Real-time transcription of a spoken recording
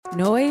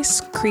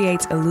Noise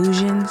creates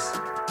illusions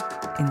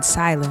and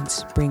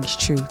silence brings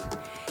truth.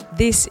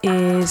 This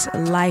is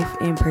Life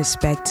in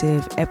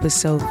Perspective,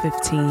 episode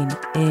 15,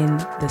 In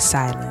the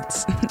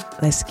Silence.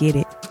 Let's get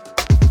it.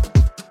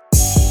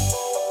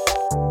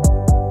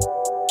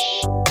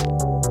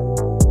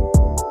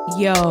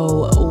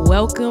 Yo,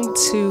 welcome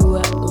to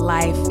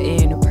Life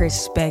in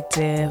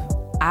Perspective.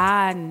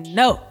 I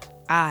know.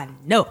 I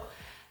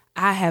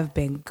have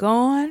been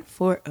gone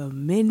for a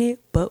minute,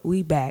 but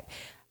we back.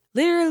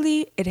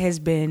 Literally, it has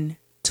been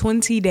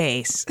 20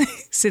 days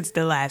since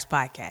the last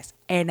podcast.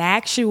 An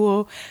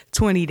actual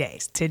 20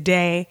 days.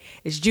 Today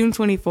is June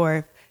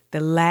 24th.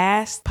 The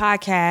last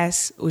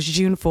podcast was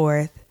June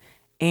 4th.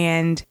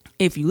 And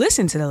if you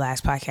listen to the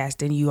last podcast,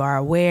 then you are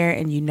aware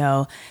and you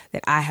know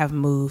that I have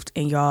moved.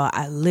 And y'all,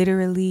 I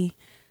literally,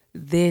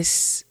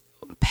 this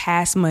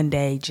past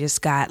Monday,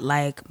 just got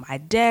like my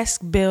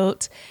desk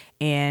built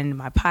and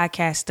my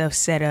podcast stuff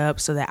set up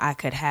so that I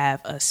could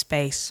have a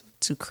space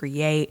to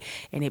create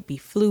and it be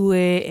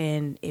fluid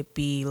and it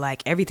be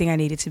like everything I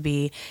need it to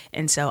be.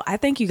 And so I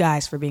thank you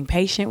guys for being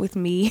patient with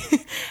me.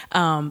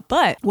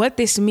 But what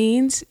this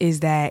means is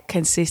that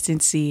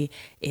consistency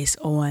is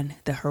on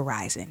the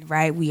horizon,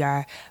 right? We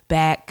are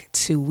back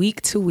to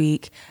week,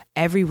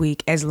 every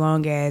week, as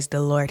long as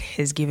the Lord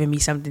has given me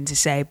something to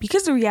say.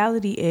 Because the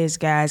reality is,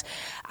 guys,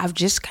 I've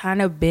just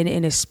kind of been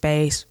in a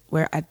space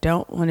where I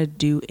don't want to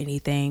do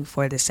anything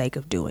for the sake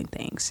of doing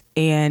things.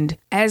 And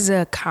as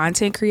a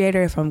content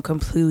creator, if I'm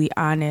completely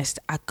honest,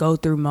 I go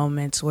through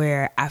moments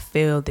where I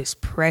feel this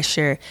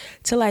pressure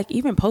to like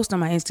even post on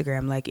my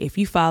Instagram. Like if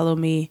you follow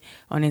me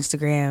on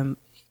Instagram,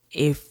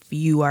 if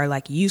you are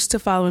like used to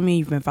following me,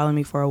 you've been following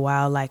me for a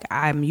while, like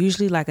I'm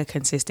usually like a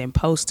consistent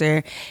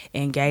poster,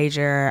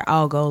 engager.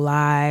 I'll go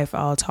live,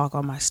 I'll talk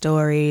on my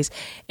stories.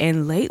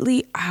 And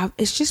lately,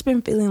 it's just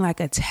been feeling like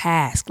a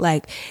task.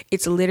 Like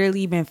it's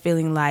literally been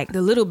feeling like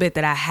the little bit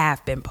that I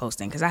have been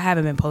posting, because I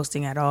haven't been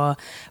posting at all,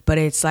 but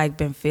it's like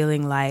been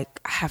feeling like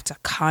I have to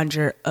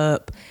conjure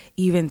up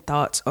even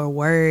thoughts or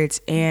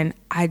words. And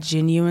I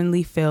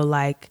genuinely feel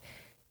like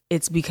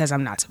it's because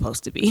I'm not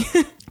supposed to be.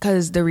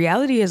 Because the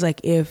reality is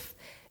like if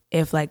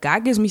like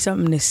God gives me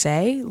something to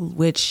say,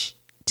 which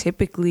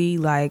typically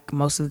like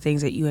most of the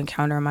things that you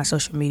encounter on my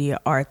social media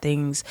are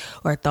things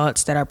or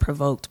thoughts that are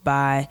provoked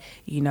by,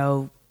 you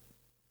know,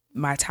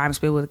 my time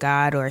spent with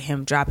God or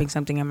him dropping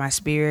something in my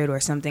spirit or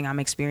something I'm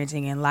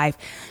experiencing in life.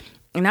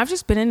 And I've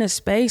just been in a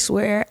space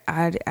where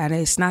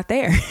it's not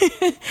there.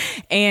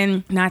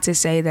 And not to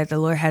say that the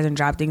Lord hasn't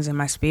dropped things in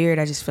my spirit.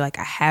 I just feel like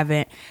I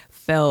haven't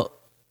felt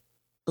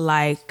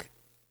like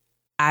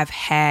I've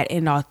had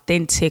an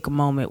authentic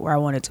moment where I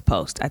wanted to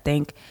post. I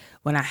think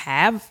when I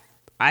have,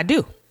 I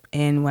do.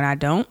 And when I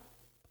don't,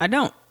 I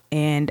don't.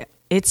 And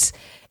it's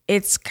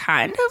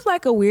kind of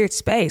like a weird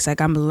space.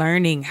 Like I'm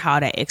learning how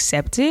to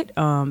accept it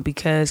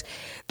because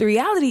the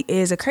reality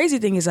is, a crazy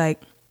thing is like,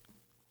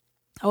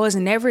 I was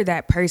never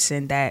that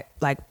person that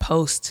like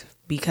posts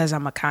because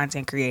I'm a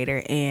content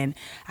creator and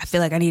I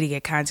feel like I need to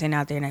get content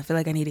out there and I feel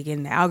like I need to get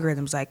in the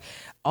algorithms. Like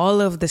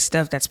all of the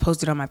stuff that's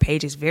posted on my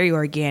page is very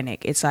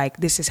organic. It's like,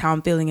 this is how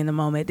I'm feeling in the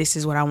moment. This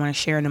is what I want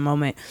to share in the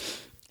moment.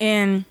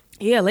 And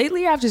yeah,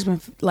 lately I've just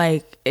been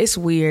like, it's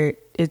weird.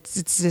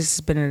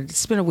 It's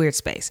been a weird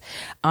space.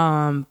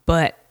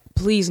 But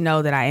please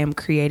know that I am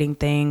creating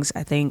things.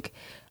 I think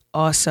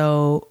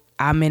also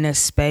I'm in a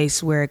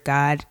space where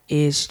God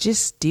is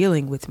just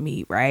dealing with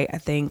me, right? I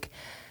think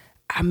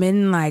I'm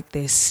in like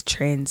this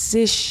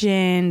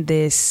transition,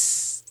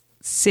 this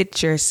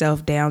sit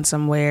yourself down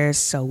somewhere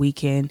so we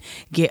can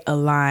get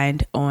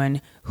aligned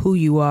on who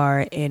you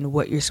are and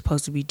what you're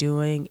supposed to be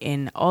doing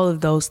and all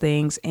of those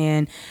things.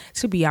 And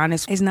to be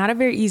honest, it's not a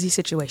very easy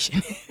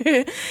situation,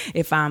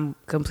 if I'm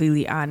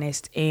completely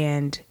honest.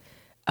 And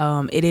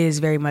it is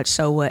very much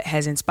so what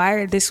has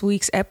inspired this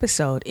week's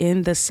episode,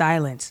 In the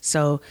Silence.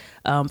 So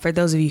for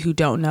those of you who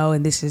don't know,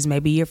 and this is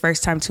maybe your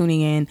first time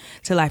tuning in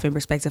to Life in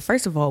Perspective,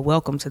 first of all,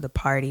 welcome to the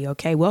party,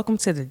 okay? Welcome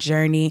to the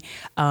journey.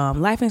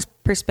 Life in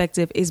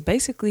Perspective is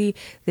basically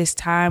this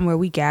time where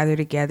we gather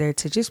together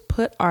to just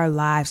put our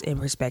lives in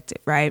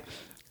perspective, right?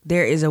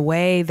 There is a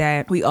way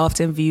that we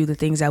often view the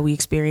things that we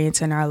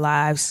experience in our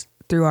lives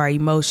through our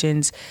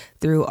emotions,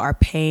 through our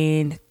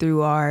pain,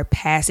 through our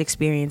past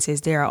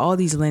experiences. There are all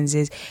these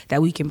lenses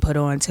that we can put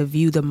on to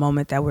view the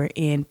moment that we're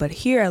in. But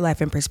here at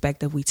Life in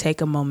Perspective, we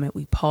take a moment,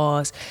 we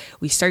pause,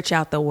 we search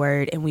out the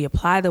word, and we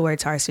apply the word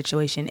to our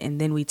situation.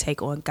 And then we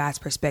take on God's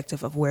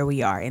perspective of where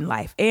we are in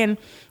life. And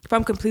if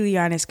I'm completely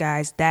honest,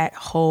 guys, that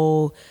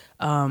whole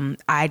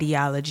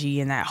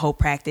ideology and that whole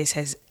practice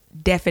has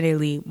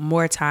definitely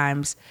more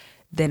times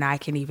than I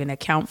can even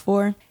account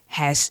for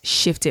has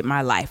shifted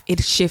my life.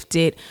 It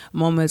shifted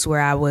moments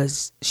where I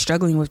was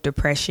struggling with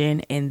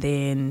depression and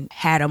then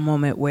had a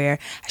moment where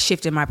I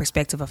shifted my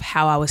perspective of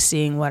how I was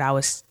seeing what I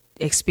was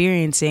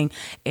experiencing,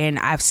 and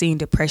I've seen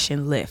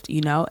depression lift,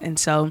 you know? And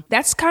so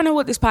that's kind of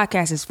what this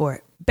podcast is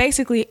for.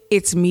 basically,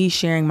 it's me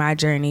sharing my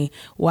journey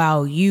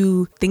while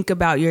you think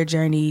about your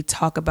journey,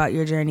 talk about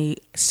your journey.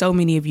 So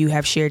many of you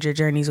have shared your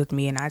journeys with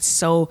me, and I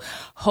so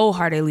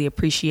wholeheartedly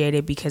appreciate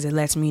it because it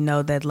lets me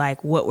know that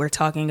like what we're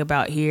talking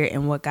about here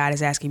and what God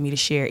is asking me to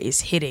share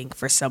is hitting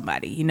for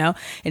somebody, you know?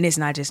 And it's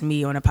not just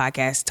me on a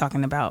podcast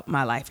talking about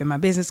my life and my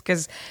business,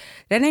 because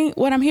that ain't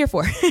what I'm here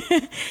for.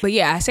 But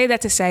yeah, I say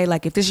that to say,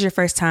 like, if this is your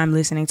first time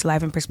listening to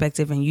Life in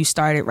Perspective and you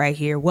started right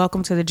here,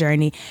 welcome to the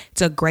journey.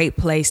 It's a great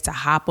place to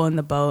hop on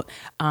the boat.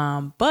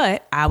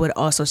 But I would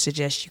also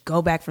suggest you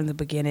go back from the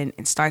beginning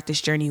and start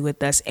this journey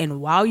with us.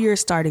 And while you're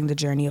starting the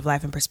journey of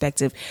Life in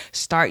Perspective,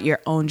 start your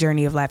own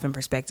journey of Life in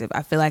Perspective.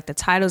 I feel like the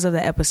titles of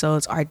the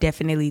episodes are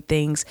definitely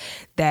things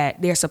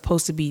that they're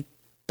supposed to be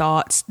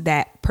thoughts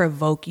that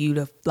provoke you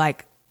to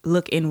like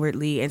look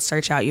inwardly and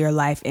search out your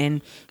life.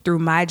 And through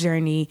my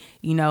journey,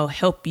 you know,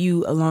 help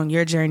you along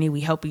your journey. We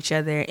help each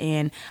other.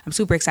 And I'm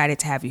super excited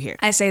to have you here.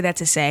 I say that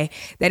to say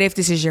that if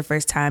this is your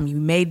first time, you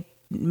may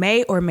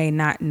or may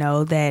not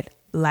know that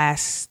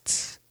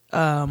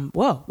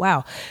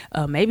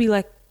maybe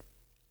like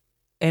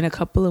in a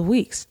couple of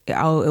weeks,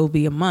 it'll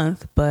be a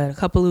month, but a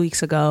couple of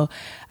weeks ago,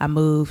 I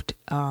moved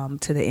to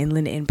the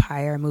Inland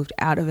Empire. I moved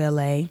out of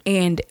LA.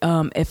 And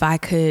if I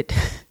could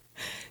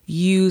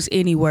use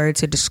any word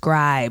to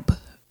describe,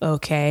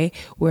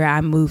 where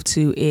I moved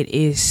to, it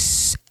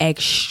is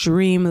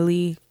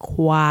extremely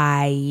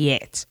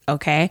quiet.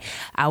 I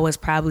was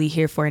probably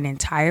here for an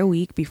entire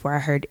week before I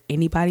heard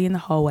anybody in the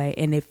hallway.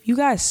 And if you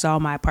guys saw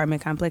my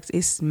apartment complex,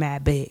 it's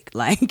mad big.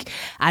 Like,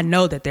 I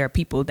know that there are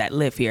people that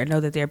live here. I know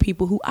that there are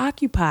people who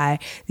occupy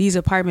these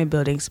apartment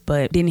buildings,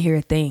 but didn't hear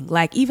a thing.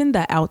 Like, even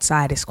the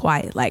outside is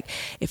quiet. Like,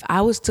 if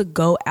I was to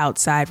go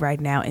outside right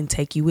now and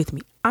take you with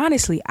me,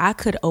 honestly, I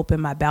could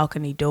open my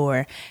balcony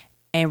door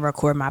and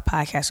record my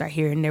podcast right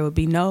here and there would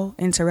be no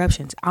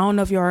interruptions. I don't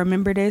know if y'all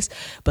remember this,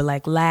 but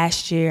like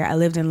last year I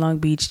lived in Long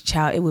Beach,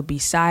 child, it would be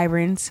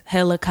sirens,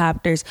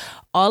 helicopters,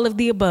 all of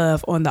the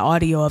above on the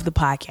audio of the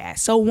podcast.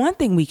 So one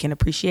thing we can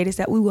appreciate is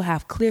that we will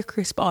have clear,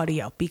 crisp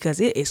audio because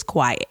it is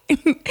quiet.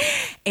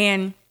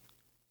 And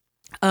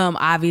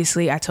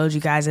obviously I told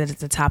you guys at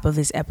the top of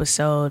this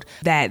episode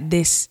that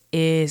this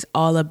is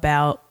all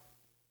about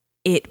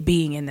it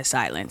being in the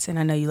silence. And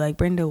I know you like,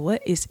 Brenda,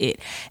 what is it?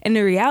 And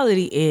the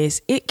reality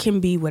is it can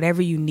be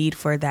whatever you need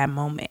for that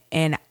moment.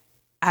 And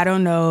I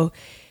don't know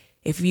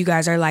if you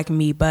guys are like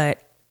me,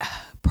 but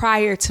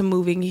prior to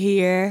moving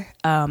here,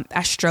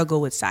 I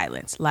struggle with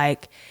silence.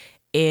 Like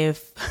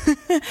if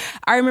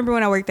I remember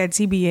when I worked at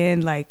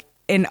TBN, like,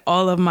 and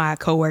all of my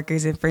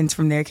coworkers and friends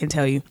from there can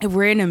tell you, if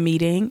we're in a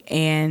meeting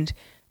and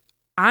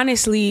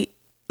honestly,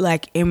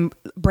 like in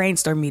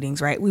brainstorm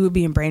meetings, right? We would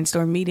be in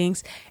brainstorm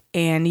meetings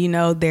and, you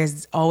know,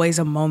 there's always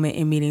a moment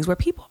in meetings where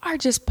people are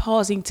just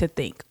pausing to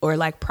think or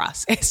like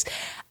process.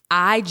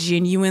 I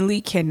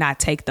genuinely cannot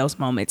take those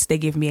moments. They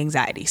give me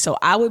anxiety. So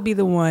I would be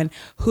the one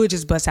who would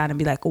just bust out and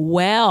be like,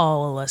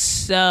 well,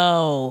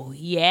 so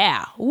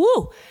yeah,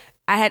 woo.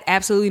 I had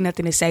absolutely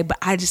nothing to say, but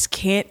I just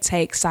can't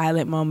take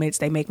silent moments.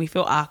 They make me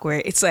feel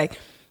awkward. It's like,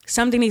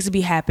 something needs to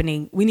be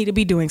happening. We need to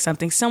be doing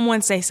something.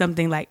 Someone say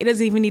something like, it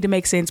doesn't even need to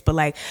make sense, but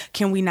like,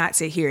 can we not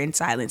sit here in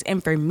silence?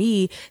 And for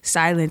me,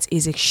 silence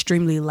is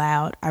extremely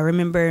loud. I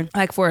remember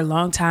like for a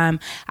long time,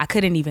 I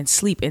couldn't even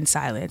sleep in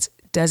silence.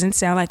 Doesn't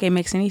sound like it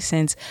makes any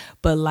sense,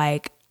 but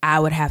like I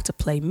would have to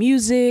play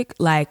music,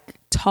 like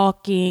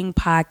talking,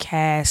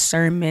 podcasts,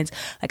 sermons.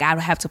 Like I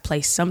would have to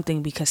play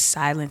something because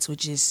silence would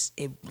just,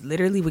 it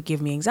literally would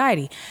give me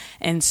anxiety.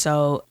 And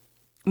so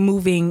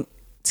moving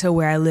to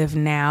where I live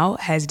now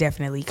has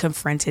definitely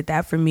confronted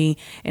that for me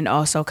and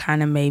also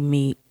kind of made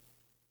me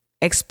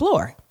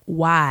explore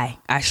why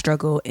I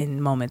struggle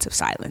in moments of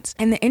silence.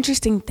 And the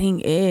interesting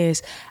thing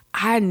is,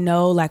 I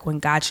know like when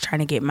God's trying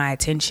to get my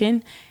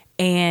attention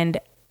and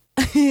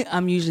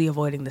I'm usually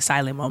avoiding the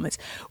silent moments,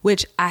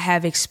 which I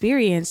have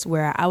experienced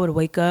where I would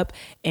wake up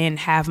and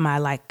have my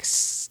like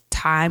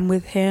time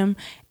with him.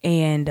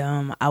 And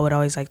I would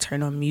always like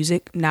turn on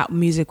music, not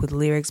music with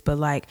lyrics, but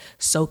like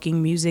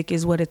soaking music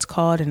is what it's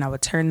called. And I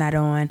would turn that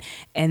on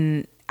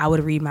and I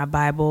would read my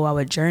Bible, I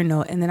would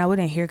journal, and then I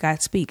wouldn't hear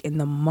God speak.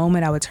 And the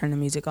moment I would turn the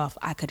music off,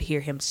 I could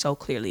hear him so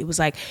clearly. It was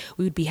like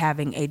we would be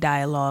having a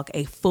dialogue,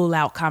 a full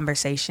out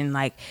conversation,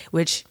 like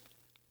which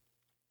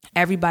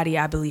everybody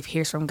I believe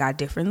hears from God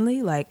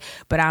differently. Like,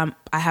 but I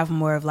have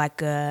more of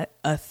like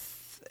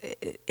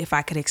if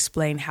I could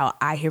explain how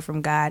I hear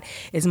from God,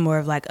 it's more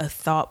of like a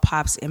thought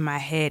pops in my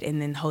head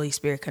and then Holy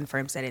Spirit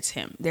confirms that it's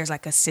him. There's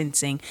like a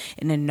sensing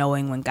and a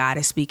knowing when God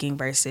is speaking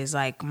versus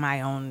like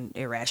my own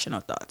irrational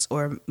thoughts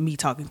or me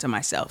talking to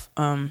myself.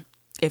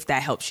 If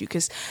that helps you,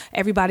 because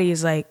everybody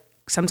is like,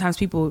 sometimes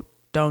people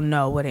don't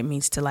know what it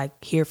means to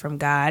like hear from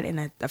God.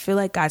 And I feel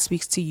like God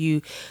speaks to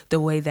you the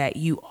way that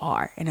you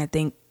are. And I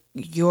think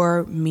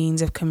your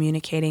means of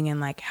communicating and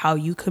like how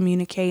you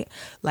communicate,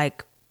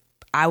 like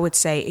I would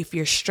say if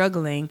you're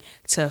struggling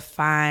to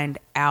find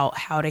out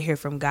how to hear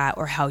from God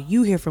or how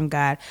you hear from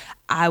God,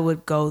 I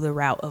would go the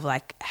route of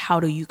like,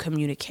 how do you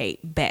communicate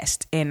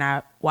best? And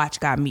I watch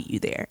God meet you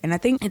there. And I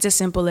think it's as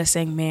simple as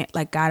saying, man,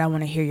 like, God, I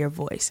want to hear your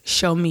voice.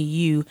 Show me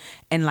you.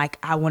 And like,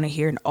 I want to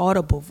hear an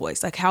audible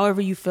voice. Like,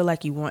 however you feel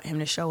like you want him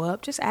to show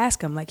up, just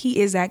ask him. Like, he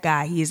is that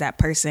guy. He is that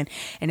person.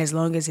 And as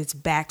long as it's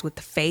backed with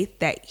the faith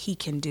that he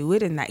can do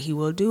it and that he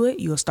will do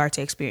it, you'll start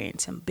to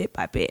experience him bit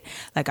by bit.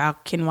 Like, I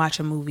can watch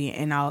a movie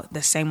and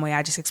the same way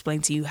I just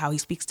explained to you how he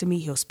speaks to me,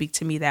 he'll speak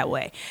to me that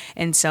way.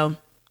 And so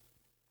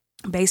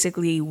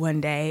basically one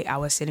day I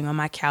was sitting on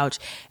my couch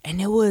and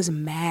it was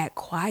mad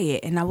quiet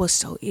and I was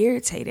so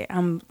irritated. I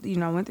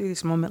went through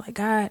this moment like,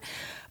 God,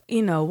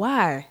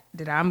 why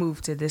did I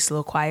move to this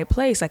little quiet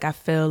place? Like, I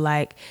feel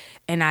like,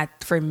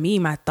 for me,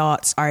 my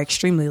thoughts are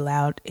extremely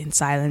loud in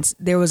silence.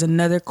 There was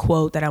another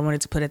quote that I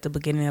wanted to put at the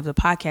beginning of the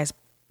podcast,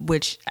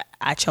 which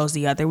I chose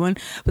the other one,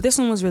 but this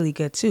one was really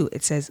good too.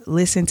 It says,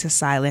 listen to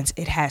silence.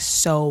 It has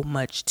so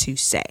much to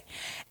say.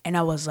 And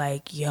I was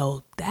like,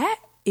 yo, that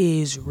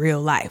is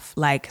real life.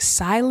 Like,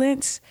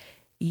 silence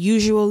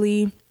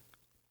usually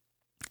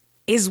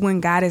is when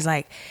God is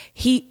like,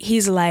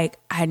 he's like,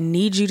 I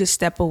need you to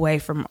step away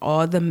from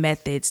all the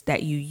methods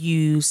that you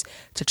use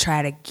to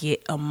try to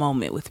get a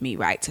moment with me,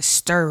 right? To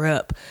stir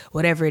up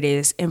whatever it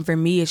is. And for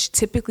me, it's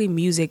typically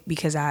music,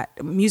 because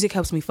music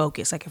helps me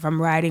focus. Like, if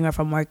I'm writing or if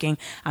I'm working,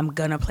 I'm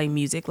gonna play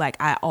music.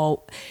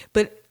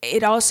 But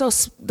it also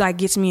like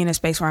gets me in a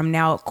space where I'm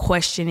now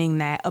questioning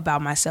that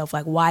about myself.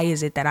 Like, why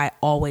is it that I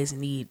always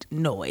need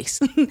noise?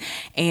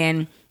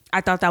 And I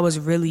thought that was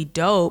really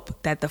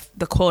dope that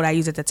the quote I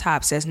use at the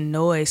top says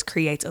noise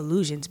creates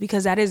illusions,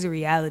 because that is the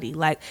reality.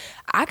 Like,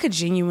 I could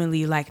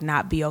genuinely like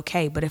not be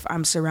okay, but if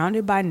I'm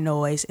surrounded by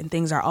noise and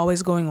things are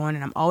always going on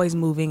and I'm always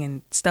moving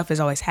and stuff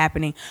is always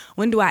happening,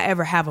 when do I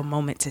ever have a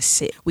moment to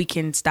sit? We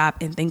can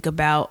stop and think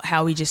about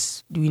how we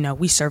just,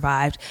 we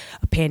survived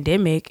a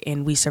pandemic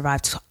and we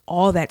survived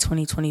all that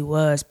 2020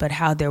 was, but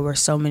how there were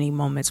so many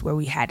moments where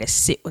we had to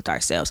sit with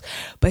ourselves.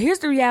 But here's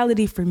the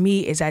reality for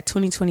me is that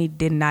 2020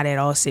 did not at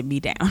all sit me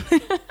down.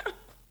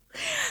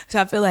 So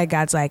I feel like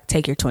God's like,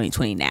 take your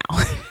 2020 now.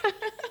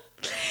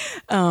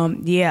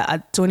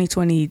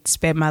 2020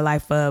 sped my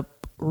life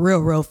up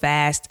real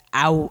fast.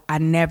 I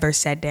never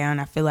sat down.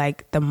 I feel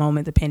like the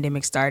moment the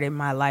pandemic started,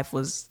 my life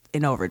was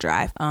in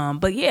overdrive.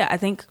 But yeah, I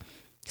think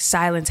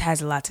silence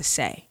has a lot to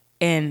say.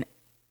 And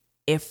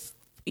if,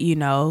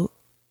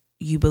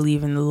 you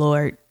believe in the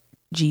Lord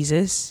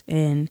Jesus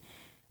and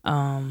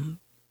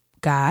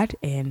God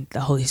and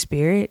the Holy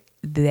Spirit,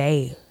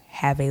 they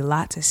have a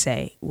lot to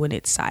say when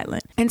it's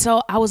silent. And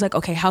so I was like,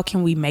 okay, how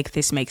can we make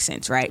this make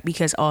sense, right?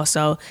 Because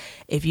also,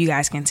 if you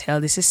guys can tell,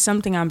 this is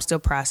something I'm still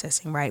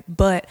processing, right?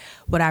 But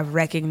what I've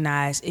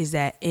recognized is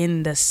that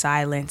in the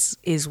silence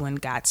is when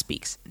God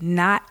speaks.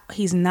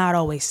 He's not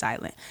always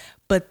silent,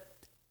 but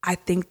I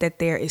think that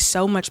there is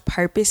so much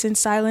purpose in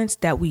silence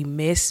that we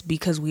miss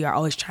because we are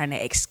always trying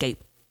to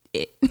escape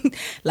it.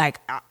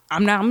 Like,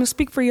 I'm gonna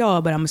speak for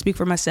y'all, but I'm gonna speak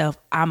for myself.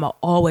 I'm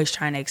always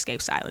trying to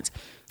escape silence,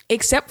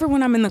 except for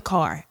when I'm in the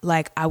car.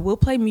 Like, I will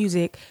play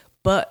music,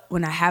 but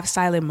when I have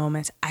silent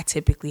moments, I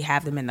typically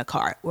have them in the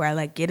car, where I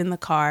like get in the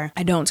car,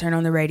 I don't turn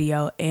on the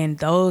radio. And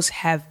those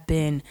have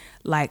been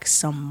like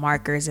some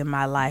markers in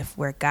my life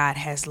where God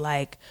has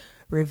like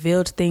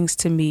revealed things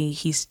to me.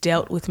 He's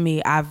dealt with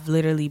me. I've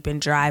literally been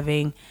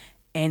driving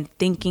and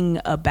thinking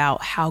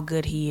about how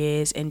good he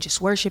is and just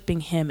worshiping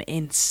him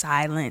in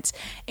silence,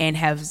 and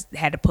have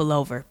had to pull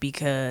over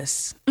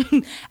because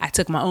I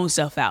took my own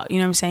self out. You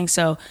know what I'm saying?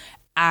 So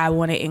I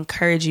want to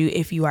encourage you,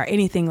 if you are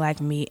anything like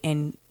me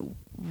and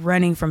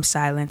running from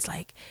silence,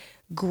 like,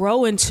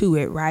 grow into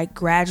it, right?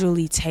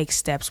 Gradually take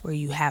steps where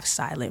you have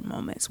silent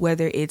moments,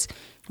 whether it's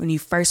when you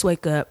first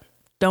wake up.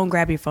 Don't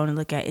grab your phone and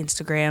look at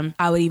Instagram.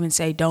 I would even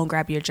say don't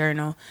grab your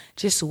journal.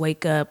 Just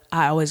wake up.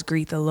 I always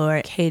greet the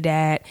Lord. Hey,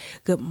 Dad,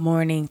 good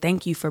morning.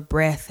 Thank you for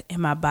breath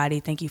in my body.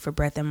 Thank you for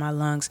breath in my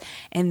lungs.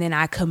 And then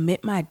I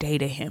commit my day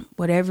to him.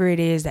 Whatever it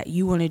is that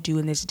you want to do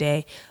in this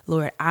day,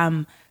 Lord,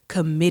 I'm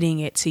committing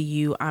it to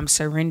you. I'm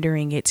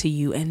surrendering it to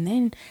you. And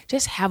then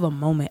just have a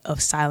moment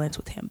of silence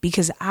with him,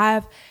 because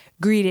I've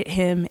greeted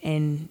him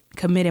and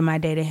committed my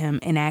day to him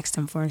and asked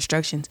him for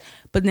instructions.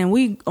 But then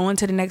we on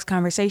to the next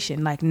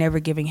conversation, like never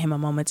giving him a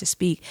moment to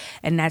speak.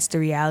 And that's the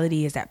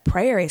reality, is that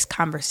prayer is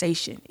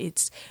conversation.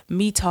 It's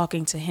me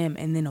talking to him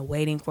and then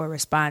awaiting for a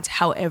response,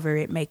 however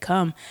it may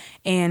come.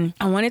 And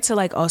I wanted to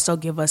like also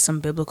give us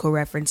some biblical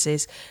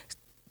references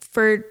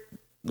for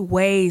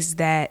ways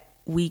that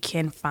we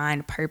can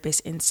find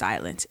purpose in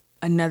silence.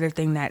 Another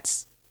thing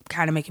that's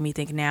kind of making me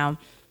think now,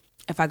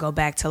 if I go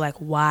back to like,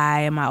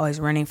 why am I always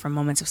running from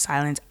moments of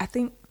silence? I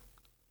think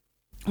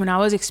when I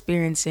was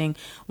experiencing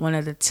one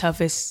of the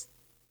toughest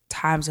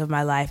times of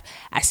my life,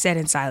 I sat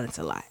in silence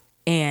a lot,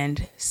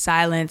 and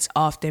silence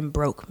often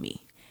broke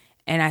me.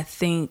 And I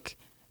think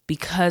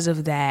because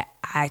of that,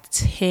 I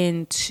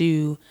tend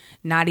to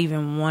not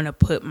even want to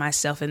put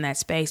myself in that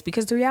space,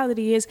 because the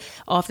reality is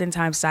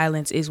oftentimes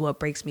silence is what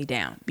breaks me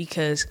down,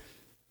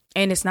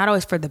 and it's not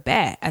always for the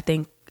bad. I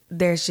think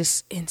there's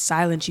just, in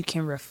silence, you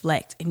can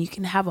reflect and you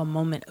can have a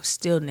moment of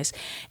stillness.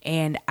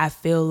 And I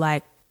feel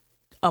like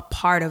a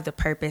part of the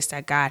purpose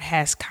that God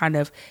has kind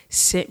of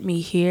sent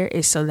me here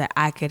is so that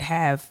I could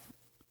have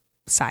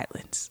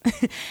silence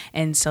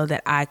and so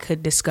that I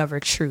could discover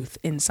truth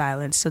in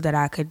silence, so that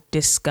I could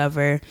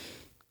discover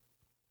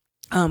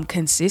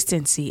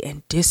consistency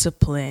and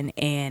discipline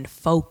and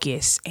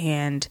focus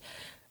and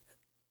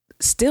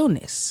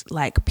stillness,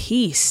 like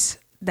peace,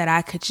 that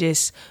I could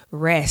just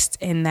rest,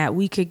 and that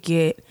we could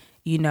get,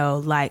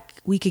 like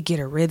we could get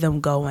a rhythm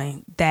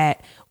going,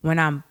 that when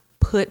I'm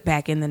put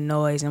back in the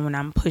noise and when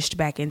I'm pushed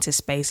back into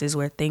spaces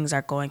where things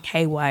are going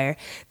haywire,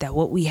 that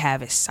what we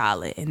have is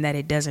solid and that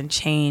it doesn't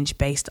change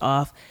based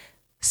off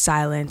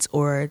silence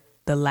or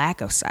the lack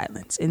of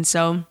silence. And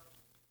so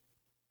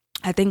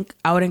I think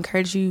I would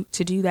encourage you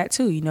to do that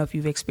too. If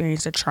you've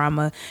experienced a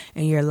trauma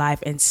in your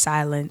life and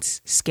silence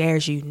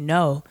scares you,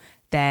 know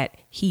that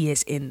he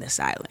is in the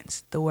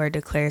silence. The word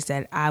declares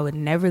that I would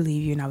never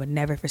leave you and I would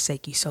never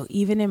forsake you. So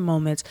even in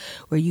moments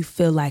where you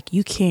feel like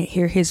you can't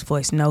hear his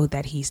voice, know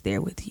that he's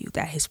there with you,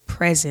 that his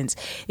presence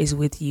is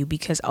with you.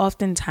 Because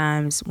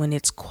oftentimes when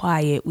it's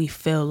quiet, we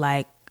feel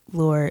like,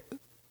 Lord,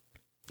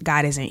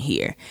 God isn't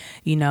here,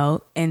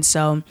 And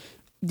so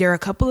there are a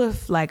couple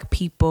of like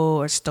people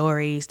or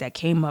stories that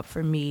came up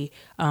for me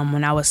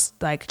when I was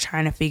like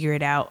trying to figure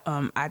it out.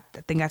 I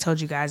think I told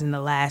you guys in the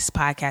last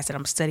podcast that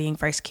I'm studying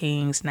 1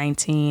 Kings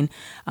 19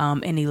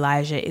 and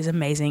Elijah is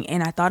amazing.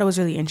 And I thought it was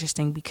really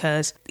interesting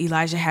because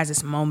Elijah has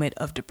this moment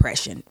of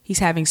depression. He's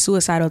having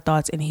suicidal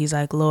thoughts and he's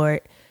like,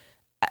 Lord,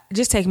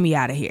 just take me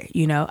out of here.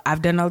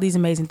 I've done all these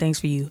amazing things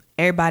for you.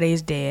 Everybody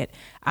is dead.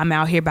 I'm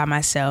out here by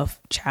myself,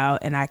 child.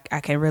 And I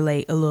can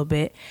relate a little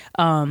bit.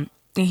 And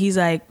he's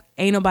like,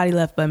 ain't nobody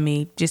left but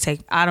me.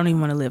 I don't even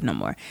want to live no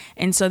more.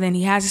 And so then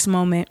he has this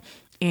moment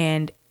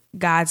and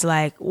God's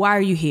like, why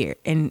are you here?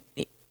 And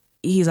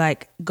he's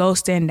like, go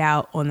stand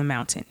out on the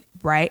mountain.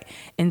 Right.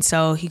 And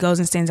so he goes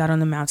and stands out on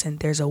the mountain.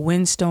 There's a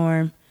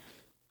windstorm.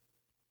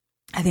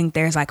 I think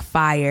there's like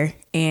fire.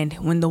 And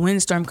when the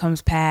windstorm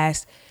comes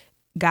past,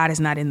 God is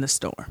not in the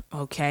storm.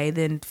 Okay.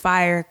 Then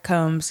fire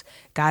comes.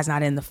 God's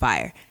not in the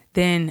fire.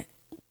 Then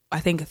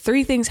I think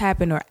 3 things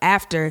happen, or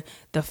after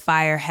the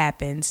fire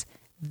happens,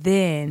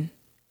 then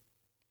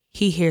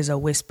he hears a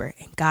whisper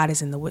and God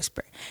is in the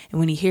whisper.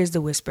 And when he hears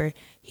the whisper,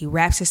 he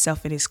wraps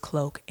himself in his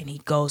cloak and he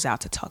goes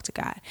out to talk to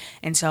God.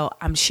 And so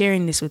I'm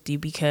sharing this with you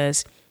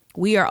because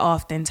we are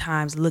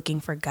oftentimes looking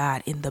for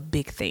God in the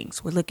big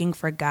things. We're looking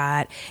for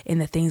God in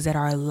the things that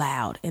are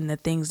loud, in the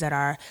things that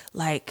are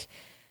like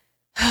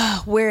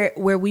where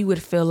we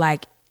would feel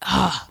like,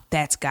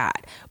 that's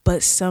God.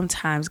 But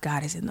sometimes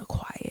God is in the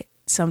quiet.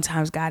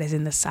 Sometimes God is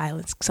in the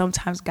silence.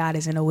 Sometimes God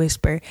is in a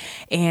whisper.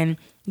 And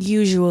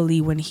usually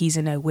when he's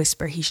in a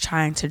whisper, he's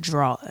trying to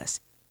draw us.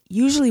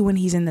 Usually when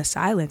he's in the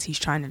silence, he's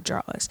trying to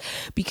draw us,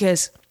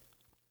 because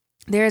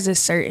there's a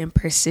certain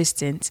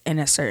persistence and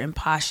a certain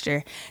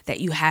posture that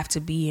you have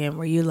to be in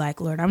where you're like,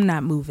 Lord, I'm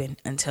not moving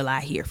until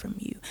I hear from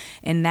you.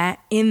 And that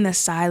in the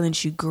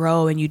silence, you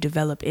grow and you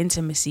develop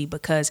intimacy,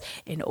 because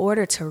in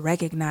order to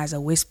recognize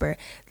a whisper,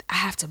 I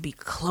have to be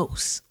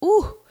close.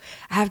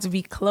 I have to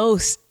be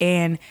close.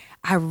 And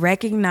I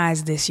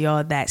recognize this,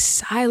 y'all, that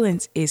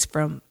silence is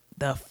from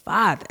the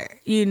Father,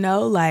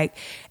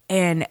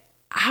 and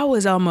I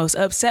was almost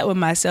upset with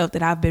myself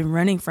that I've been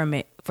running from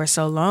it for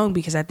so long,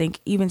 because I think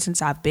even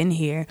since I've been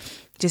here,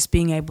 just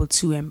being able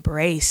to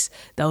embrace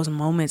those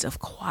moments of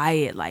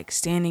quiet, like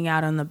standing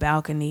out on the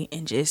balcony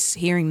and just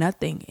hearing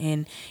nothing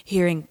and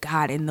hearing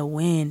God in the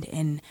wind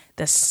and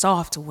the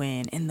soft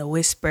wind and the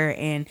whisper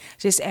and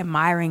just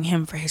admiring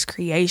him for his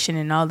creation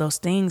and all those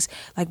things,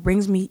 like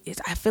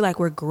I feel like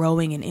we're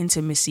growing in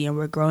intimacy and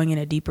we're growing in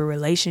a deeper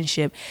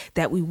relationship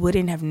that we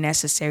wouldn't have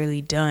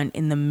necessarily done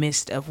in the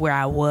midst of where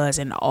I was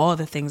and all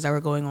the things that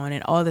were going on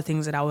and all the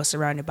things that I was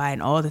surrounded by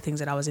and all the things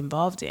that I was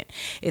involved in.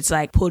 It's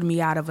like pulled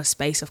me out of a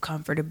space of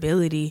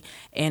comfortability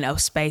and a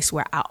space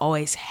where I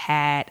always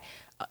had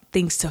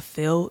things to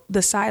fill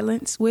the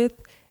silence with.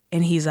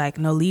 And he's like,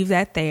 no, leave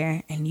that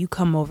there and you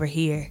come over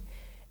here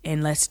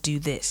and let's do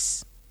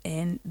this.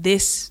 And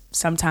this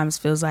sometimes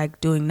feels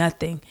like doing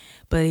nothing,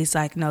 but he's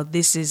like, no,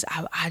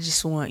 I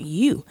just want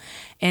you.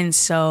 And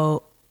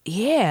so,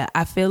 yeah,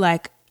 I feel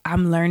like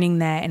I'm learning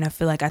that. And I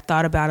feel like I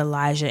thought about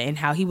Elijah and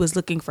how he was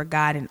looking for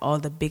God in all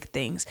the big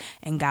things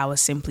and God was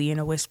simply in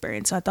a whisper.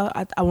 And so I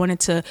thought I wanted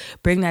to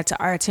bring that to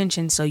our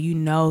attention, so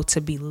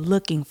to be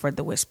looking for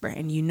the whisper.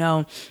 And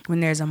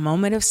when there's a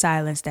moment of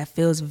silence that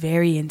feels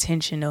very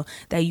intentional,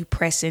 that you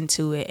press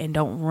into it and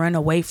don't run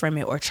away from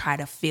it or try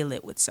to fill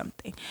it with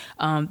something.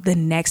 The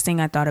next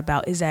thing I thought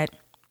about is that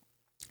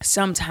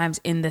sometimes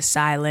in the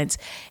silence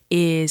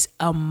is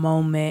a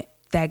moment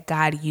that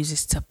God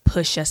uses to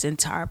push us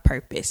into our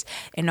purpose.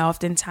 And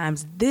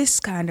oftentimes this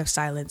kind of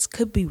silence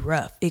could be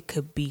rough. It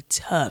could be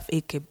tough.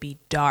 It could be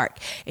dark.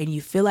 And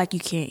you feel like you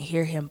can't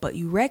hear him, but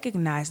you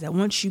recognize that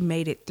once you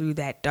made it through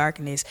that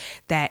darkness,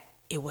 that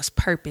it was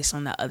purpose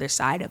on the other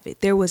side of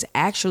it. There was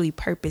actually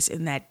purpose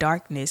in that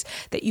darkness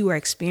that you were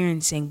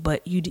experiencing,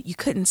 but you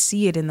couldn't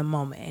see it in the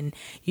moment.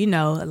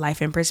 And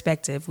life in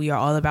perspective, we are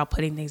all about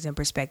putting things in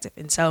perspective.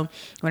 And so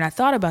when I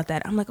thought about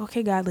that, I'm like,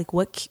 okay, God, like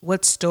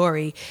what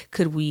story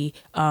could we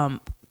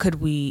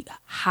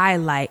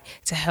highlight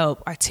to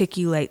help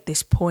articulate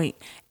this point?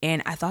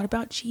 And I thought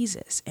about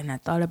Jesus, and I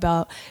thought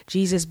about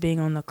Jesus being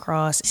on the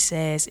cross. It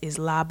says, is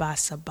laba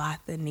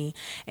sabachthani,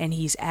 and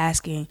he's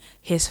asking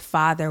his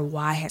Father,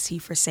 why has he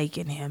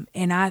forsaken him?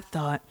 And I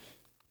thought,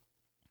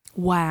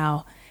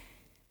 wow,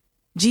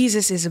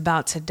 Jesus is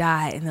about to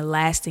die, and the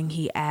last thing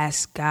he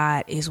asks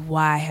God is,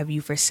 why have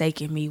you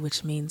forsaken me?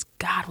 Which means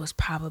God was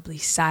probably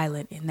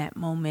silent in that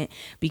moment,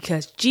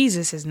 because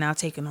Jesus has now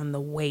taken on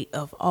the weight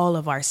of all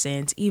of our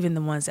sins, even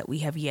the ones that we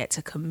have yet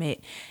to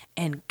commit.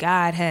 And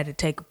God had to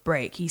take a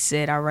break. He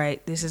said, all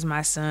right, this is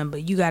my son,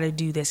 but you got to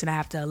do this, and I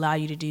have to allow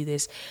you to do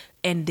this.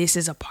 And this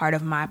is a part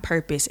of my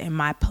purpose and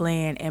my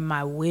plan and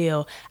my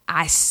will.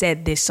 I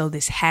said this, so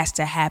this has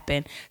to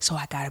happen. So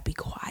I got to be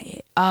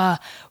quiet.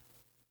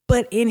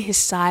 But in his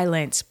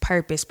silence,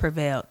 purpose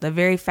prevailed. The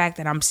very fact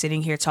that I'm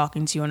sitting here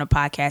talking to you on a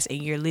podcast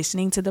and you're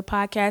listening to the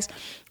podcast,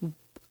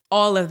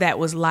 all of that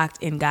was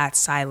locked in God's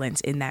silence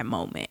in that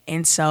moment.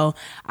 And so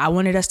I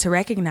wanted us to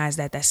recognize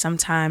that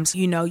sometimes,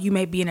 you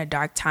may be in a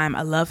dark time.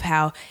 I love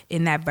how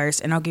in that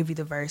verse, and I'll give you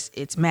the verse,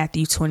 it's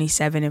Matthew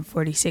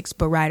 27:46,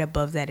 but right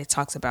above that, it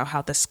talks about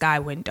how the sky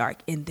went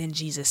dark. And then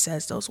Jesus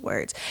says those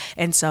words.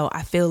 And so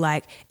I feel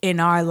like in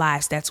our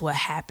lives, that's what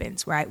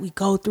happens, right? We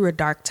go through a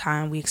dark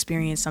time. We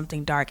experience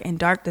something dark, and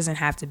dark doesn't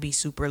have to be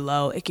super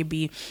low. It could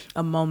be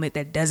a moment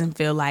that doesn't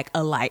feel like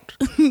a light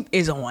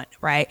is on,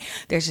 right?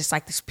 There's just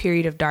like this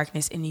period of darkness.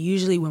 And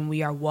usually when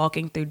we are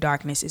walking through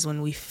darkness is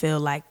when we feel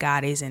like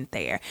God isn't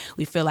there.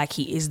 We feel like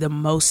he is the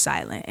most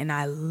silent. And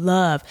I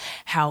love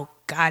how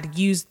God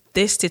used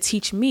this to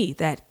teach me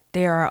that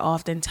there are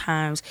often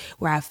times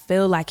where I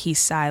feel like he's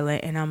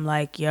silent and I'm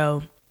like,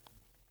 yo,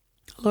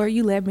 Lord,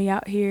 you led me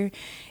out here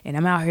and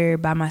I'm out here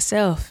by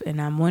myself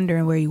and I'm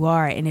wondering where you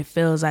are. And it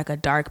feels like a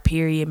dark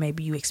period.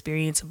 Maybe you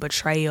experience a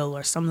betrayal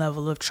or some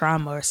level of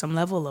trauma or some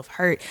level of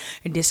hurt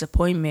and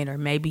disappointment, or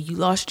maybe you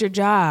lost your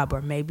job,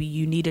 or maybe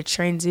you need a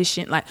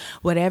transition, like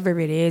whatever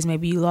it is.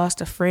 Maybe you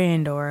lost a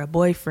friend or a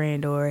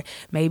boyfriend, or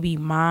maybe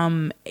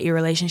your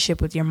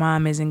relationship with your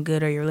mom isn't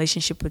good, or your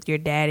relationship with your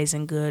dad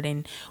isn't good.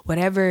 And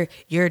whatever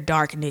your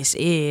darkness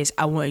is,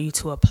 I want you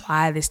to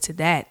apply this to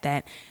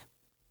that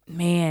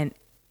man,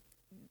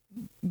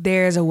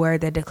 there's a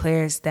word that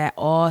declares that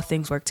all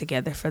things work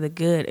together for the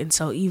good. And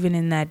so even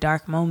in that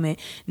dark moment,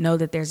 know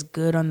that there's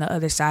good on the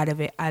other side of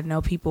it. I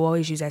know people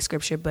always use that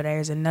scripture, but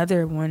there's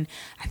another one.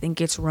 I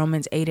think it's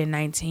Romans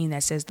 8:19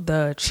 that says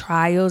the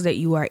trials that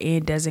you are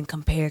in doesn't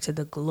compare to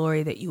the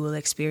glory that you will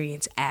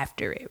experience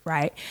after it,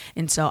 right?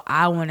 And so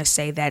I want to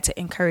say that to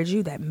encourage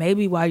you that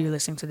maybe while you're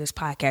listening to this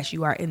podcast,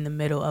 you are in the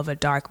middle of a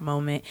dark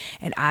moment.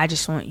 And I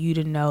just want you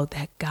to know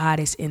that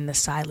God is in the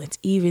silence.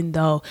 Even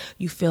though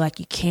you feel like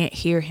you can't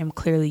hear him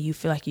clearly, you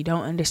feel like you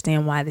don't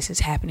understand why this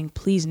is happening,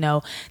 please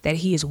know that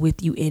he is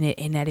with you in it,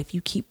 and that if you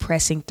keep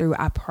pressing through,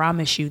 I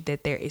promise you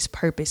that there is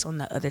purpose on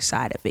the other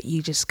side of it.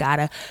 You just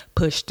gotta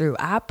push through.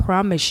 I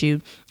promise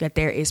you that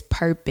there is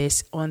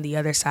purpose on the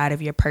other side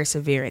of your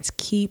perseverance.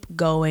 Keep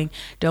going,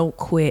 don't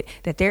quit,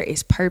 that there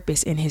is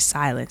purpose in his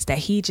silence, that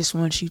he just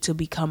wants you to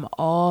become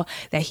all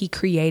that he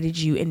created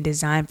you and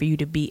designed for you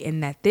to be,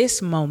 and that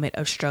this moment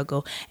of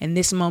struggle and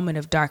this moment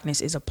of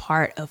darkness is a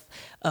part of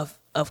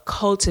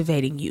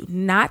cultivating you.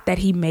 Not that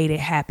he made it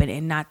happen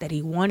and not that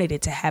he wanted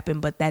it to happen,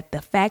 but that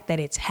the fact that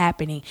it's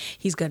happening,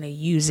 he's going to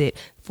use it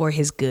for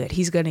his good.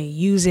 He's going to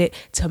use it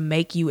to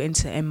make you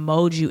into and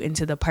mold you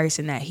into the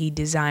person that he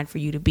designed for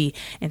you to be.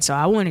 And so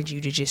I wanted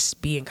you to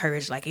just be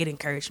encouraged like it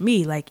encouraged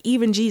me. Like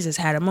even Jesus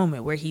had a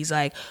moment where he's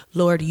like,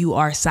 Lord, you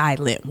are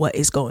silent. What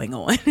is going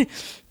on?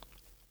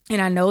 And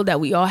I know that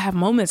we all have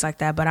moments like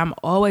that, but I'm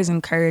always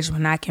encouraged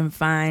when I can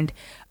find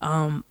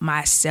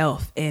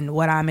myself in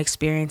what I'm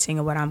experiencing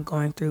and what I'm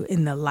going through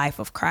in the life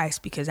of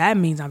Christ, because that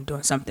means I'm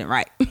doing something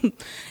right.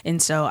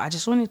 And so I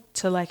just wanted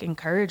to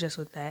encourage us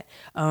with that.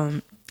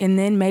 And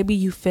then maybe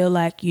you feel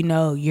like,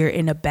 you're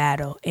in a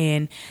battle.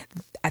 And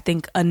I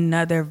think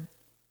another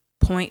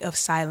point of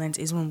silence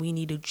is when we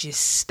need to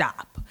just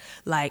stop.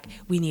 Like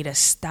we need to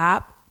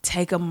stop.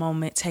 Take a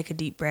moment, take a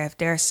deep breath.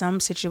 There are some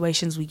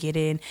situations we get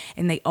in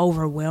and they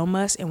overwhelm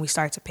us and we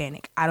start to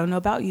panic. I don't know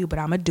about you, but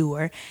I'm a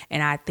doer.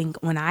 And I think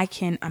when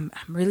I'm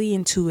really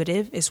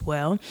intuitive as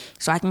well.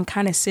 So I can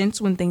kind of sense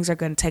when things are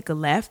going to take a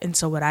left. And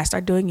so what I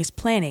start doing is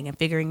planning and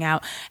figuring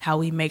out how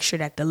we make sure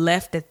that the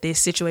left that this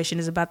situation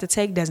is about to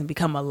take doesn't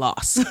become a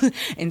loss.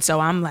 And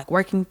so I'm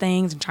working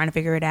things and trying to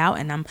figure it out,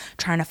 and I'm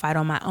trying to fight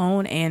on my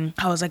own. And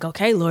I was like,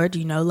 okay, Lord,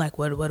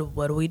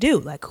 what do we do?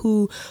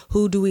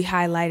 Who do we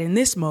highlight in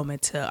this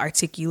moment to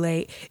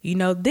articulate,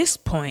 this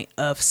point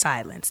of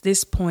silence,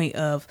 this point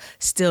of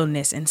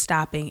stillness and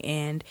stopping?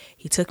 And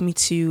he took me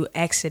to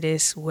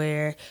Exodus,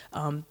 where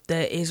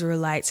the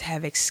Israelites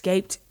have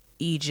escaped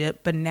Egypt,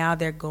 but now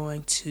they're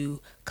going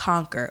to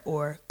conquer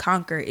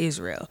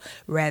Israel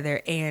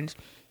rather. And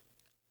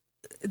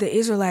the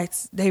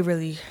Israelites, they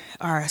really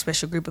are a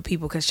special group of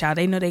people because, child,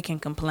 they know they can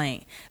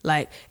complain.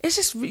 Like, it's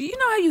just, you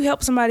know how you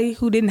help somebody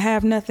who didn't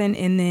have nothing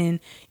and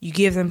then you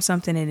give them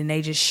something and then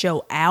they just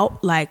show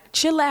out? Like,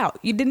 chill out.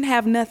 You didn't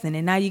have nothing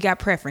and now you got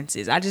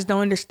preferences. I just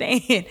don't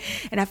understand.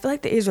 And I feel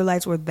like the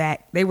Israelites were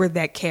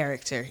that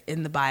character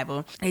in the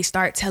Bible. They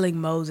start telling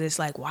Moses,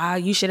 like, wow,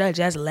 you should have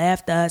just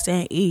left us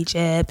in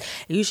Egypt.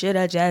 You should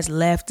have just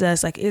left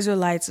us. Like,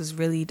 Israelites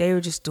they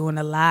were just doing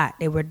a lot.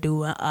 They were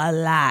doing a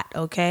lot,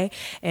 okay?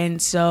 And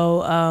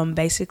so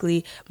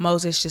basically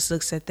Moses just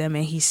looks at them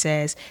and he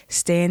says,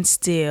 stand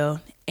still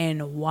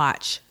and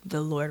watch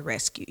the Lord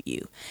rescue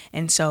you.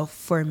 And so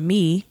from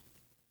me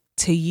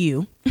to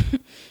you,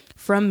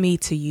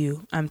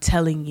 I'm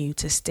telling you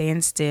to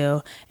stand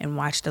still and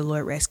watch the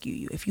Lord rescue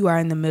you. If you are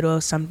in the middle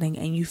of something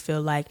and you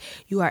feel like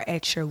you are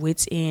at your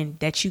wit's end,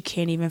 that you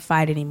can't even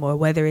fight anymore,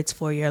 whether it's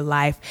for your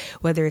life,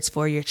 whether it's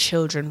for your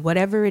children,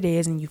 whatever it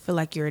is, and you feel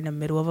like you're in the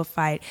middle of a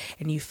fight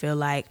and you feel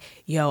like,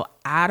 yo,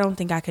 I don't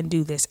think I can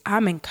do this,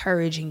 I'm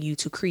encouraging you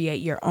to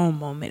create your own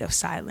moment of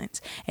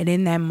silence. And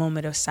in that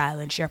moment of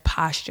silence, your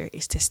posture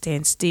is to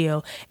stand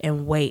still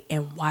and wait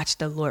and watch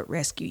the Lord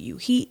rescue you.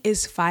 He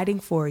is fighting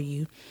for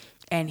you.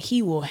 And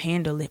he will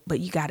handle it, but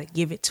you got to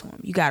give it to him.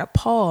 You got to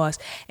pause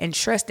and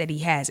trust that he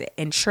has it.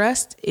 And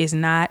trust is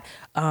not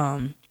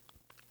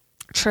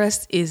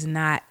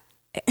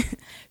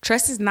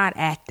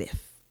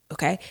active.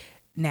 Okay.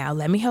 Now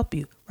let me help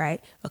you.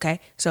 Right. Okay.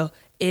 So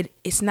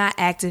it's not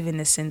active in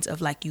the sense of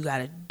like you got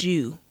to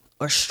do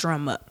or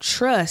strum up.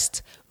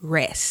 Trust,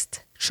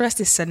 rest.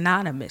 Trust is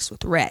synonymous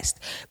with rest,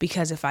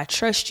 because if I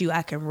trust you,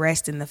 I can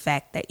rest in the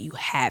fact that you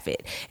have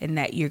it and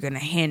that you're going to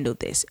handle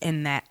this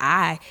and that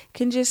I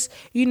can just,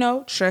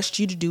 trust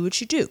you to do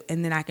what you do.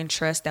 And then I can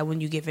trust that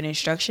when you give an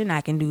instruction,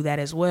 I can do that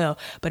as well.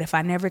 But if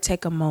I never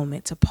take a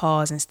moment to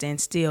pause and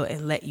stand still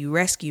and let you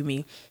rescue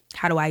me,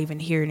 how do I even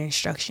hear an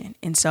instruction?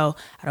 And so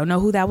I don't know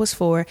who that was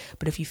for,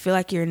 but if you feel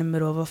like you're in the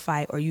middle of a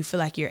fight or you feel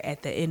like you're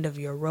at the end of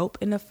your rope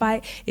in the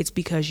fight, it's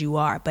because you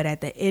are. But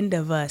at the end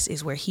of us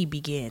is where he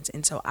begins.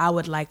 And so I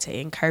would like to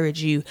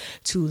encourage you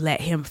to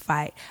let him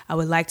fight. I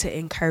would like to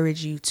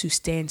encourage you to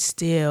stand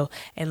still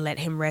and let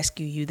him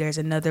rescue you. There's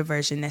another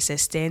version that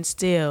says, stand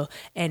still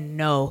and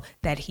know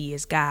that he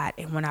is God.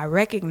 And when I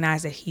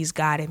recognize that he's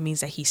God, it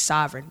means that he's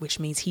sovereign, which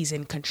means he's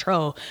in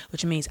control,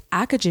 which means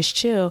I could just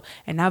chill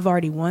and I've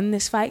already won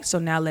this fight. So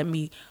now let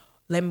me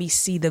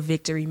see the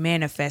victory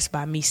manifest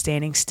by me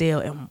standing still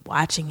and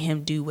watching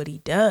him do what he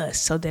does.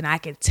 So then I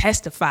can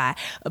testify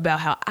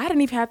about how I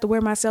didn't even have to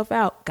wear myself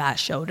out. God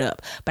showed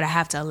up, but I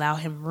have to allow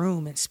him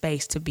room and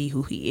space to be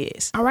who he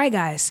is. All right,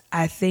 guys,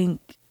 I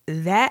think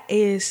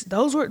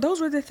those were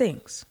the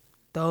things.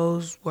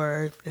 Those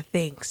were the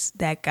things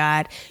that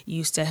God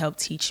used to help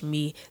teach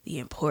me the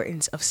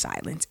importance of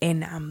silence.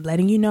 And I'm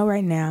letting you know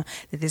right now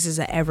that this is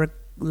an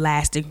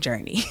everlasting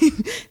journey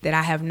that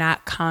I have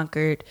not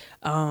conquered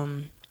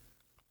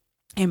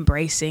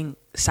embracing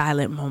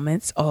silent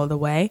moments all the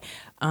way.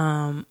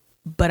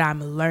 But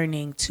I'm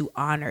learning to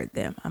honor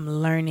them. I'm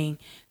learning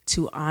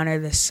to honor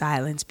the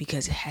silence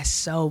because it has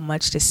so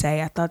much to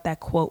say. I thought that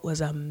quote was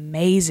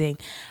amazing.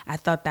 I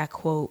thought that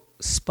quote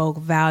spoke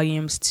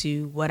volumes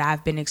to what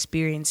I've been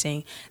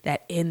experiencing,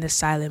 that in the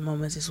silent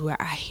moments is where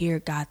I hear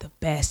God the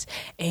best.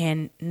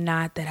 And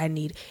not that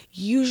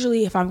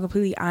usually, if I'm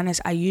completely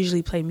honest, I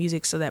usually play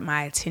music so that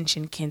my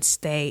attention can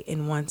stay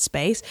in one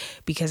space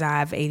because I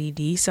have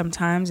ADD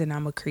sometimes and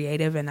I'm a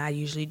creative and I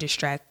usually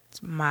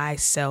distract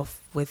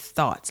myself with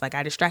thoughts. Like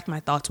I distract my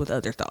thoughts with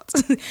other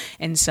thoughts.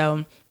 And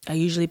so I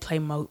usually play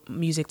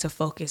music to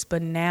focus.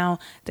 But now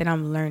that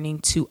I'm learning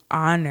to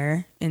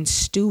honor and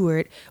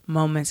steward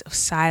moments of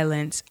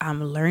silence,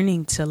 I'm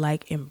learning to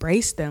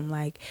embrace them.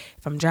 Like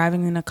if I'm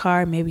driving in a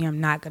car, maybe I'm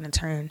not going to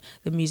turn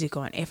the music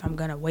on. If I'm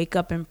going to wake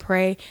up and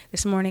pray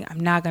this morning, I'm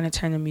not going to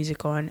turn the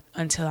music on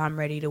until I'm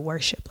ready to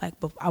worship.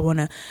 But I want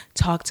to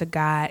talk to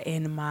God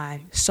in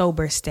my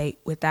sober state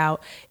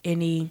without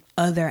any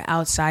other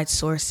outside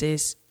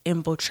sources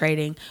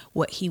infiltrating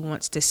what he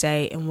wants to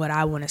say and what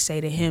I want to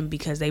say to him,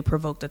 because they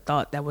provoked a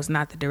thought that was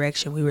not the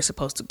direction we were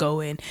supposed to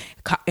go in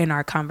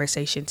our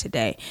conversation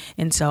today.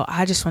 And so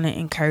I just want to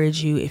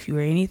encourage you, if you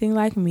are anything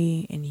like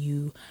me and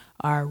you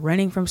are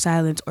running from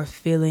silence or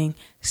filling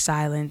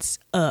silence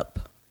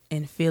up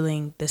and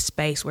feeling the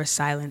space where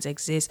silence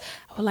exists,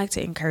 I would like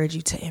to encourage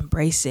you to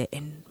embrace it.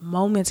 In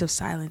moments of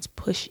silence,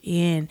 push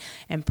in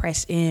and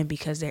press in,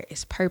 because there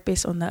is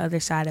purpose on the other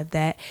side of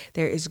that.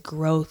 There is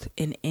growth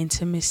and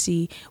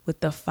intimacy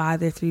with the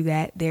Father through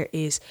that. There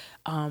is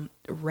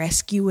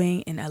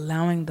rescuing and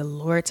allowing the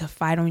Lord to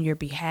fight on your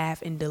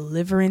behalf and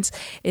deliverance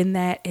in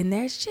that. And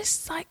there's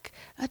just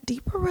a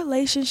deeper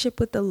relationship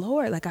with the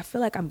Lord. I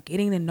feel like I'm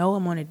getting to know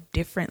him on a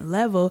different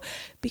level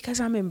because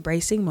I'm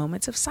embracing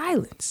moments of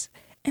silence.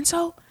 And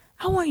so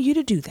I want you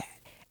to do that.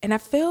 And I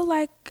feel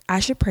like I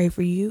should pray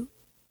for you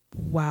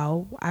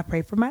while I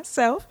pray for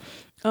myself.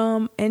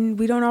 And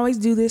we don't always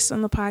do this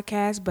on the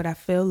podcast, but I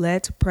feel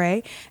led to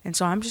pray. And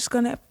so I'm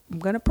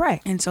going to pray.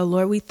 And so,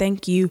 Lord, we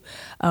thank you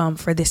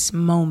for this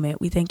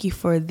moment. We thank you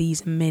for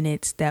these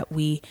minutes that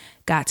we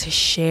got to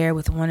share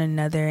with one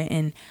another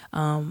and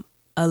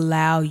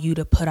allow you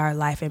to put our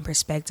life in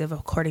perspective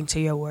according to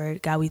your word.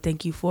 God, we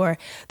thank you for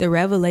the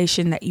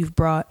revelation that you've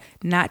brought,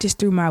 not just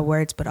through my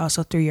words, but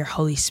also through your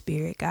Holy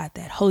Spirit. God,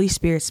 that Holy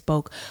Spirit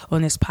spoke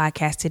on this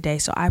podcast today.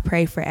 So I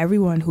pray for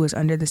everyone who is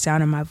under the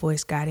sound of my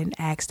voice, God, and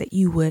ask that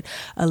you would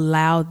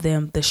allow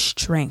them the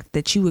strength,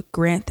 that you would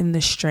grant them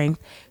the strength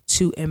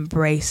to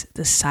embrace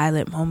the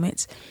silent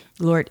moments.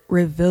 Lord,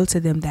 reveal to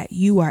them that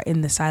you are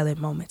in the silent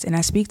moments. And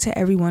I speak to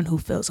everyone who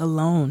feels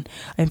alone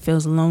and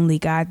feels lonely,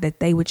 God, that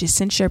they would just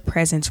sense your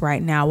presence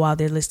right now while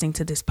they're listening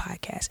to this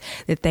podcast,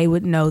 that they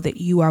would know that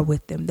you are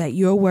with them, that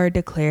your word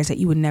declares that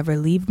you would never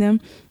leave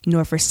them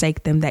nor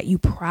forsake them, that you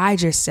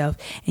pride yourself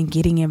in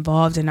getting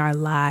involved in our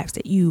lives,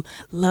 that you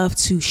love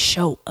to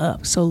show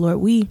up. So, Lord,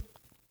 we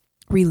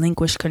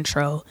relinquish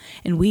control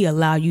and we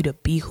allow you to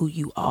be who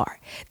you are,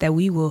 that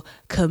we will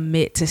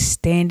commit to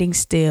standing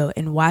still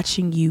and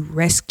watching you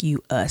rescue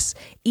us,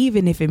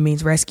 even if it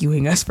means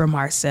rescuing us from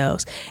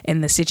ourselves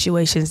and the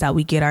situations that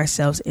we get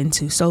ourselves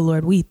into. So,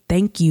 Lord, we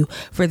thank you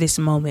for this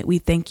moment. We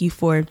thank you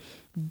for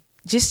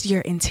just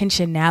your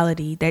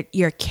intentionality, that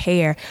your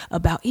care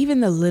about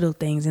even the little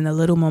things and the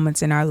little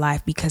moments in our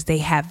life, because they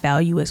have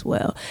value as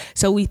well.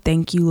 So we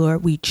thank you,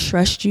 Lord. We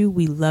trust you.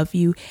 We love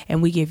you.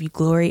 And we give you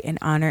glory and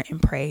honor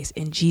and praise.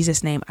 In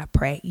Jesus' name I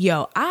pray.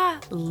 Yo, I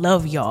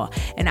love y'all.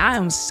 And I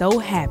am so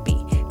happy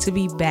to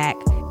be back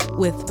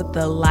with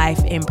the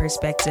Life in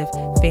Perspective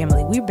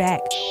family. We're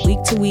back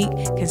week to week.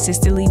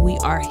 Consistently, we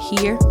are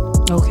here.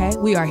 Okay.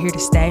 We are here to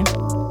stay.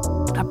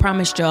 I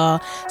promised y'all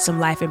some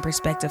Life in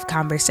Perspective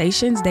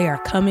conversations. They are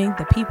coming.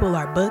 The people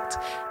are booked.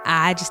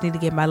 I just need to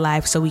get my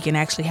life so we can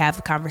actually have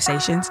the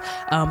conversations.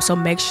 So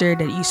make sure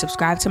that you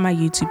subscribe to my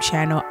YouTube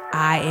channel.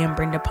 I am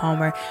Brenda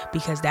Palmer,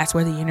 because that's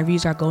where the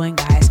interviews are going,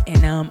 guys.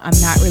 And I'm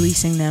not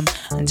releasing them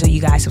until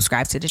you guys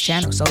subscribe to the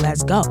channel. So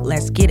let's go.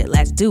 Let's get it.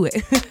 Let's do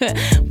it.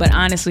 But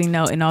honestly,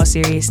 no, in all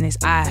seriousness,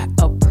 I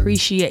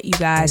appreciate you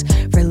guys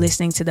for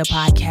listening to the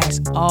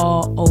podcast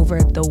all over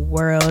the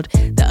world.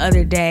 The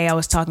other day, I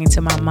was talking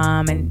to my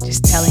mom and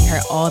just telling her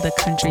all the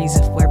countries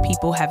where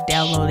people have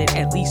downloaded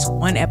at least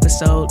one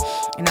episode.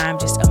 And I'm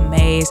just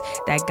amazed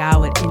that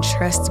God would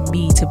entrust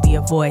me to be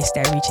a voice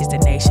that reaches the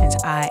nations.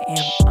 I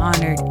am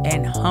honored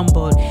and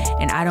humbled,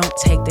 and I don't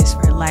take this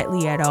for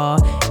lightly at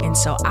all. And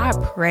so I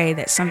pray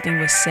that something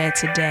was said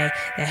today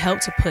that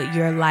helped to put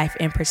your life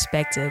in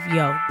perspective.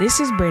 Yo, this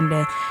is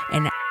Brenda,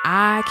 and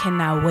I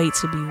cannot wait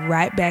to be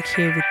right back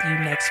here with you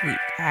next week.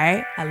 All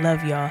right. I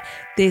love y'all.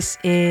 This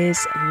is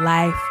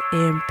Life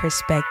in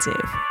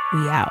Perspective.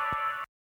 We out.